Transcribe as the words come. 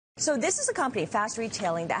So this is a company, Fast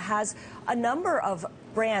Retailing, that has a number of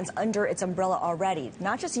brands under its umbrella already.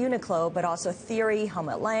 Not just Uniqlo, but also Theory,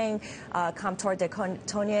 Helmut Lang, Comptoir de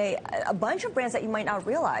Tonnier, a bunch of brands that you might not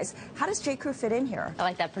realize. How does J.Crew fit in here? I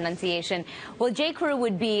like that pronunciation. Well, J.Crew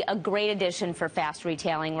would be a great addition for Fast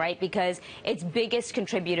Retailing, right? Because its biggest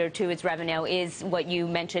contributor to its revenue is what you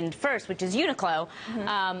mentioned first, which is Uniqlo.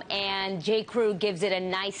 And J.Crew gives it a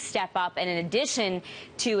nice step up and in addition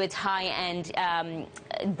to its high-end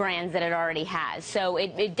brands that it already has. So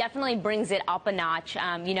it definitely brings it up a notch.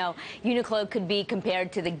 You know, Uniqlo could be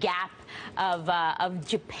compared to the Gap of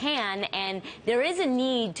Japan, and there is a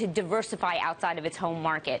need to diversify outside of its home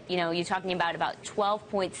market. You know, you're talking about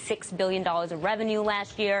 $12.6 billion of revenue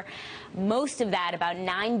last year. Most of that, about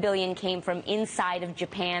 $9 billion, came from inside of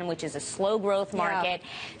Japan, which is a slow growth market.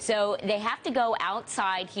 Yeah. So they have to go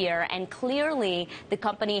outside here, and clearly the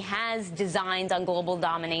company has designs on global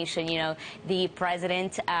domination. You know, the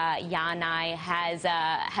president, Yanai,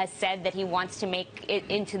 has said that he wants to make it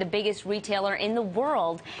into the biggest retailer in the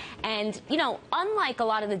world. And, you know, unlike a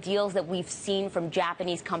lot of the deals that we've seen from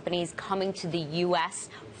Japanese companies coming to the U.S.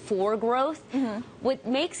 for growth, what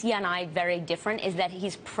makes Yanai very different is that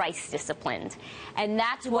he's price disciplined. And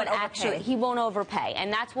that's what actually, he won't overpay.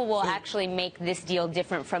 And that's what will actually make this deal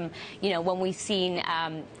different from, you know, when we've seen,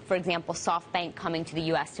 for example, SoftBank coming to the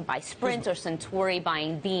U.S. to buy Sprint or Suntory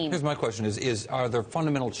buying Beam. Here's my question are there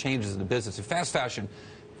fundamental changes in the business? If fast fashion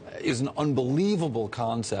is an unbelievable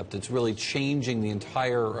concept. It's really changing the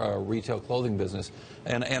entire retail clothing business.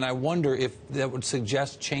 And I wonder if that would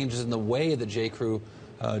suggest changes in the way that J.Crew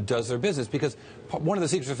does their business. Because one of the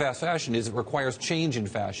secrets of fast fashion is it requires change in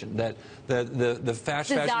fashion. That the fast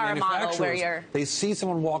fashion manufacturers, they see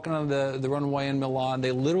someone walking on the runway in Milan.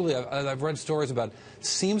 They literally, I've read stories about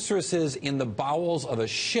seamstresses in the bowels of a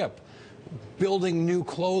ship building new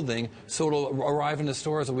clothing so it'll arrive in the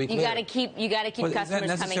stores a week later. You got to keep customers coming in the door. Is that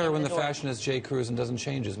necessary when the fashion is J.Crew's and doesn't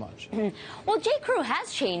change as much? Well, J.Crew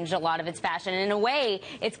has changed a lot of its fashion. In a way,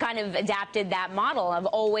 it's kind of adapted that model of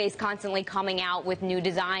always constantly coming out with new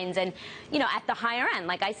designs. And, you know, at the higher end,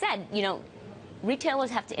 like I said, you know, retailers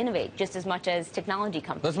have to innovate just as much as technology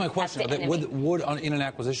companies. That's my question. In an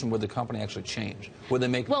acquisition, would the company actually change? Would they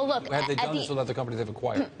make? Well, look, have they done so that the companies they've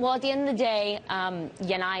acquired? Well, at the end of the day,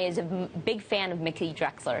 Yanai is a big fan of Mickey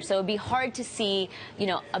Drexler, so it'd be hard to see, you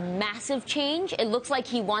know, a massive change. It looks like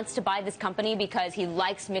he wants to buy this company because he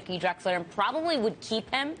likes Mickey Drexler and probably would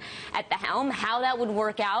keep him at the helm. How that would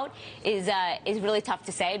work out is really tough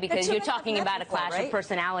to say because you're talking about a clash of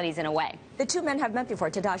personalities in a way. The two men have met before,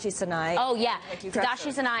 Tadashi Sanai. Oh, yeah.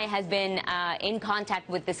 Tadashi Sanai has been in contact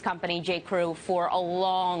with this company, J.Crew, for a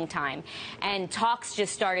long time. And talks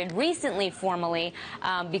just started recently formally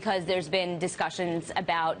because there's been discussions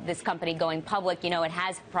about this company going public. You know, it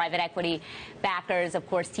has private equity backers, of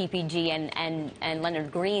course, TPG and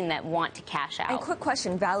Leonard Green that want to cash out. And quick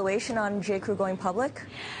question, valuation on J.Crew going public?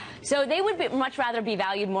 So they would much rather be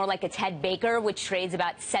valued more like a Ted Baker, which trades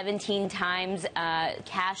about 17 times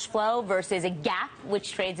cash flow, versus a Gap,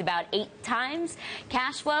 which trades about 8 times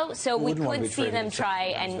cash flow. So we could see them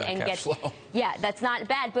try and get flow. Yeah, that's not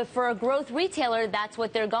bad. But for a growth retailer, that's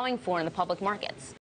what they're going for in the public markets.